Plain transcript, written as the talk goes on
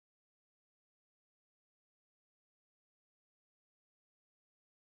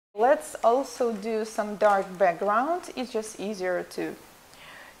Let's also do some dark background. It's just easier to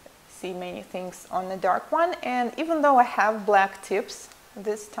see many things on the dark one. And even though I have black tips,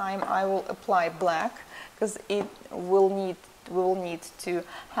 this time I will apply black because we will need to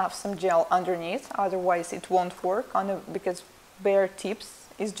have some gel underneath, otherwise it won't work because bare tips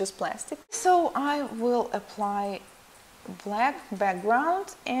is just plastic. So I will apply black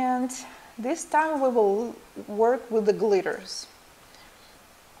background, and this time we will work with the glitters.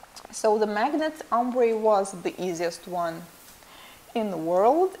 So the magnet ombre was the easiest one in the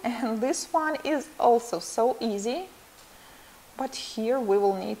world, and this one is also so easy, but here we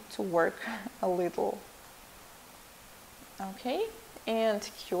will need to work a little. Okay, and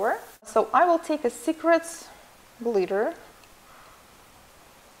cure. So I will take a Secrets glitter,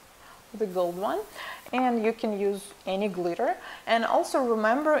 the gold one, and you can use any glitter. And also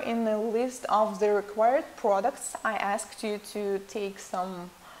remember, in the list of the required products I asked you to take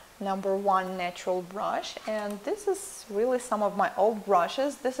some #1 natural brush, and this is really some of my old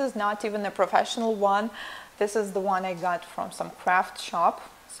brushes. This is not even a professional one. This is the one I got from some craft shop.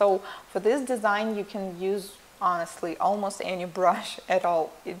 So for this design you can use honestly almost any brush at all.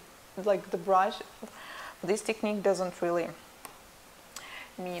 Like the brush, this technique doesn't really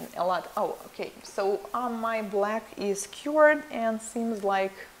mean a lot. Oh, okay, so my black is cured, and seems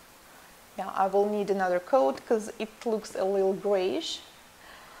like, yeah, I will need another coat because it looks a little grayish.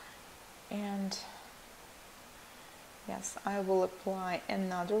 And yes, I will apply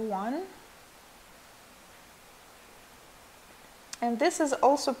another one. And this is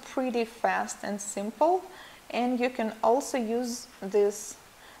also pretty fast and simple, and you can also use this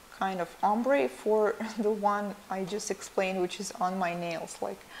kind of ombre for the one I just explained, which is on my nails.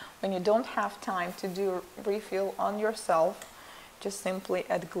 Like when you don't have time to do a refill on yourself, just simply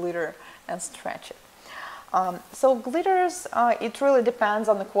add glitter and stretch it. So glitters, it really depends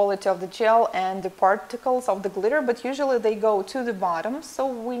on the quality of the gel and the particles of the glitter, but usually they go to the bottom, so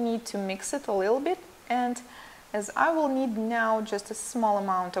we need to mix it a little bit. And as I will need now just a small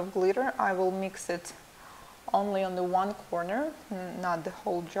amount of glitter, I will mix it only on the one corner, not the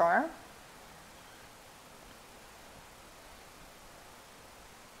whole jar.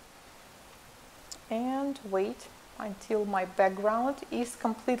 And wait until my background is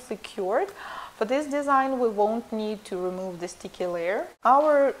completely cured. For this design we won't need to remove the sticky layer.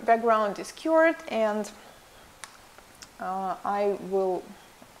 Our background is cured, and I will,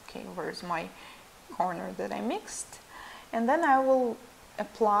 okay, where's my corner that I mixed? And then I will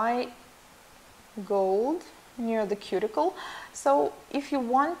apply gold near the cuticle. So if you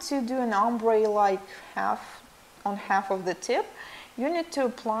want to do an ombre like half of the tip, you need to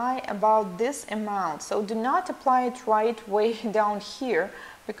apply about this amount. So do not apply it right way down here,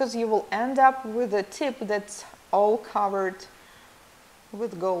 because you will end up with a tip that's all covered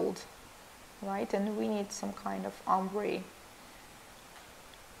with gold, right? And we need some kind of ombre.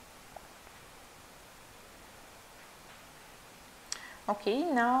 Okay,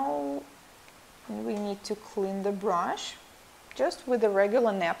 now we need to clean the brush just with a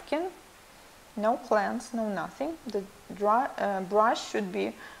regular napkin. No cleanse, no nothing. The brush should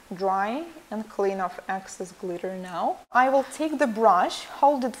be dry and clean of excess glitter now. I will take the brush,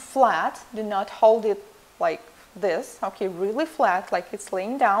 hold it flat, do not hold it like this, okay, really flat, like it's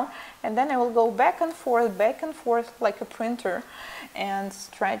laying down, and then I will go back and forth like a printer and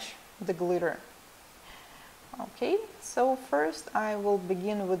stretch the glitter. Okay, so first I will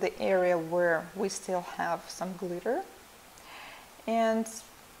begin with the area where we still have some glitter, and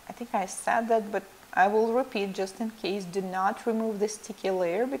I think I said that, but I will repeat just in case. Do not remove the sticky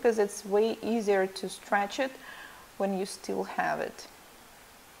layer, because it's way easier to stretch it when you still have it.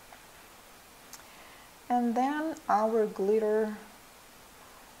 And then our glitter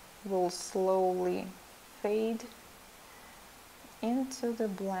will slowly fade into the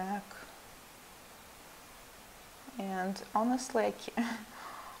black. And honestly,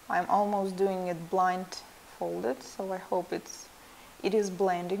 I'm almost doing it blindfolded, so I hope it is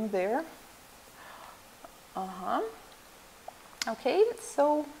blending there. Okay,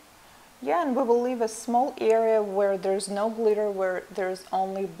 so yeah, and we will leave a small area where there's no glitter, where there's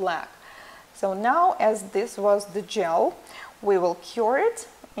only black. So now, as this was the gel, we will cure it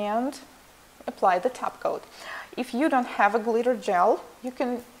and apply the top coat. If you don't have a glitter gel, you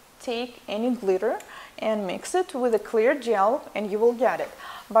can take any glitter and mix it with a clear gel and you will get it.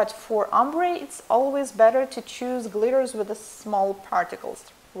 But for ombre, it's always better to choose glitters with the small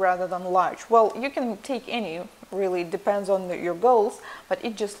particles rather than large. Well, you can take any, really depends on your goals, but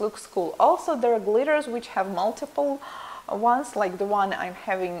it just looks cool. Also, there are glitters which have multiple ones, like the one I'm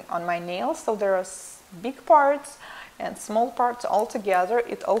having on my nails. So there are big parts and small parts all together,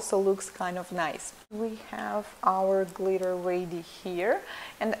 it also looks kind of nice. We have our glitter ready here,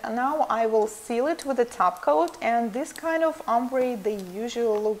 and now I will seal it with a top coat, and this kind of ombre, they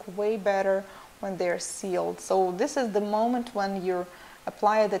usually look way better when they're sealed. So this is the moment when you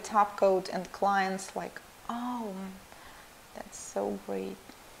apply the top coat and clients like, oh, that's so great.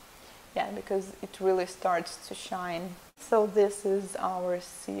 Yeah, because it really starts to shine. So this is our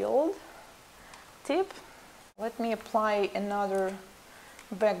sealed tip. Let me apply another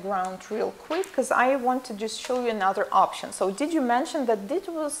background real quick because I want to just show you another option. So did you mention that this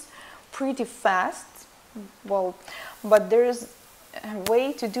was pretty fast? Well, but there's a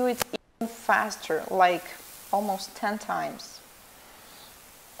way to do it even faster, like almost 10 times.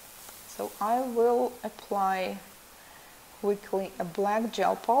 So I will apply quickly a black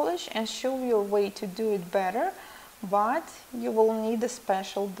gel polish and show you a way to do it better, but you will need a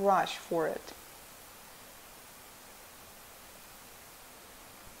special brush for it.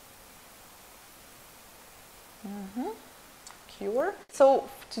 Cure. So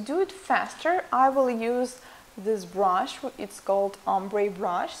to do it faster, I will use this brush. It's called Ombre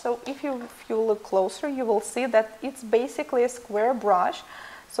brush. So if you look closer, you will see that it's basically a square brush.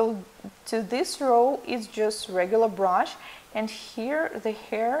 So to this row, it's just regular brush, and here the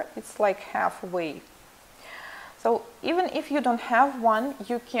hair, it's like halfway. So even if you don't have one,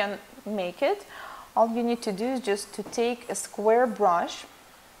 you can make it. All you need to do is just to take a square brush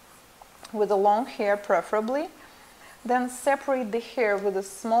with a long hair preferably, then separate the hair with a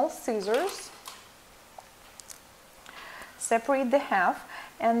small scissors, separate the half,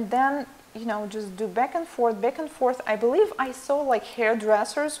 and then just do back and forth, back and forth. I believe I saw like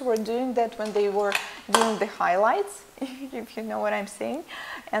hairdressers were doing that when they were doing the highlights, if you know what I'm saying,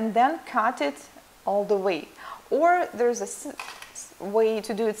 and then cut it all the way. Or there's a way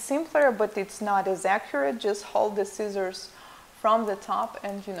to do it simpler, but it's not as accurate. Just hold the scissors from the top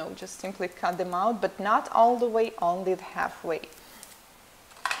and just simply cut them out, but not all the way, only halfway.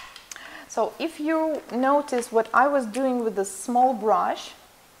 So if you notice what I was doing with the small brush,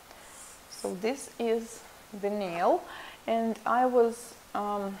 so this is the nail, and I was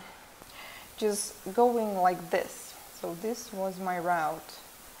just going like this. So this was my route.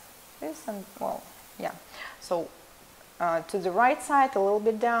 This and, well, yeah. So to the right side, a little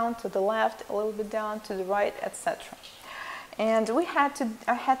bit down, to the left, a little bit down, to the right, etc. And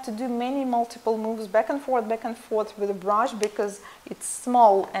I had to do multiple moves back and forth with the brush because it's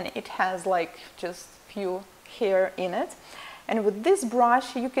small and it has like just few hair in it. And with this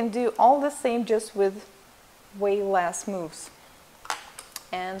brush, you can do all the same, just with way less moves.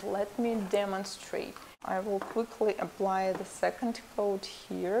 And let me demonstrate. I will quickly apply the second coat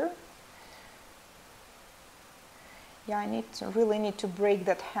here. Yeah, I really need to break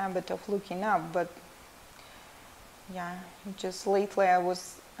that habit of looking up, but yeah, just lately I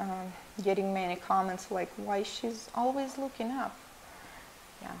was getting many comments like, why she's always looking up.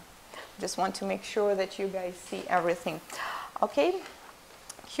 Yeah, just want to make sure that you guys see everything. Okay,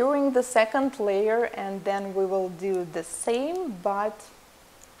 curing the second layer, and then we will do the same but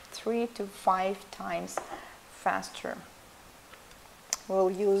 3 to 5 times faster.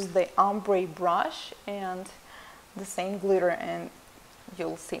 We'll use the ombre brush and the same glitter, and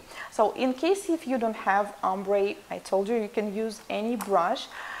you'll see. So in case if you don't have ombre, I told you can use any brush.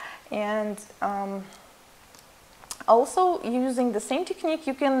 And also using the same technique,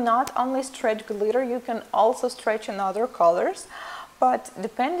 you can not only stretch glitter, you can also stretch in other colors. But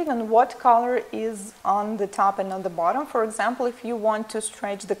depending on what color is on the top and on the bottom, for example, if you want to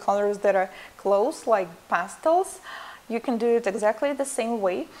stretch the colors that are close, like pastels, you can do it exactly the same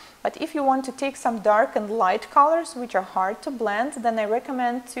way. But if you want to take some dark and light colors, which are hard to blend, then I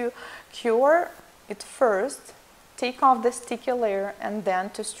recommend to cure it first, take off the sticky layer, and then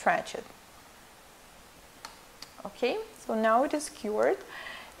to stretch it. Okay, so now it is cured,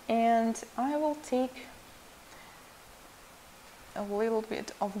 and I will take a little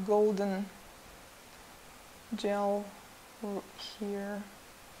bit of golden gel here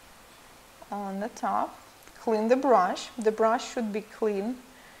on the top. Clean the brush. The brush should be clean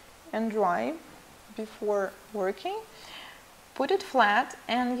and dry before working. Put it flat,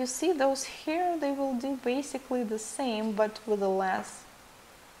 and you see those here, they will do basically the same but with a less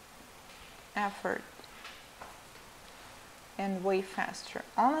effort and way faster.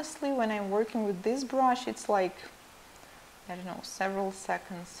 Honestly, when I'm working with this brush, it's like, I don't know, several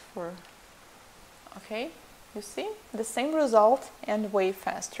seconds for, okay, you see the same result and way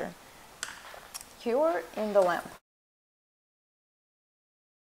faster. Cure in the lamp.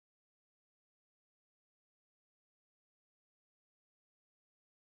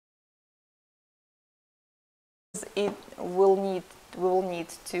 we will need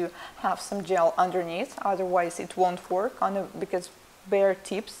to have some gel underneath, otherwise it won't work because bare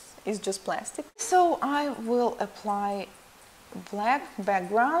tips is just plastic. So I will apply black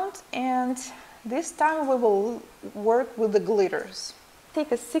background, and this time we will work with the glitters.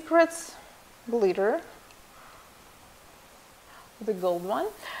 Take a Secrets glitter, the gold one,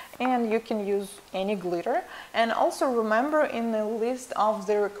 and you can use any glitter. And also remember, in the list of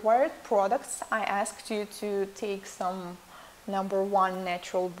the required products I asked you to take some #1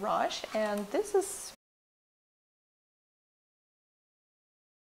 natural brush, and this is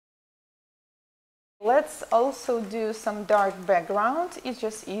let's also do some dark background. It's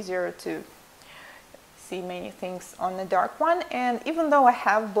just easier to see many things on the dark one. And even though I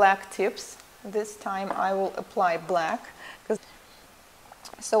have black tips, this time I will apply black.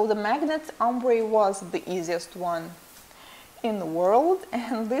 So the Magnet Ombre was the easiest one in the world,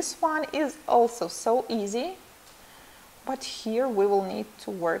 and this one is also so easy, but here we will need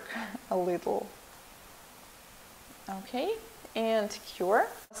to work a little. Okay, and cure.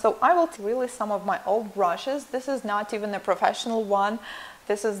 So I will take really some of my old brushes. This is not even a professional one.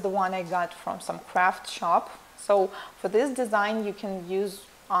 This is the one I got from some craft shop. So for this design you can use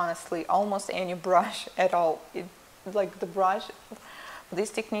honestly almost any brush at all. Like the brush, this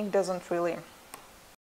technique doesn't really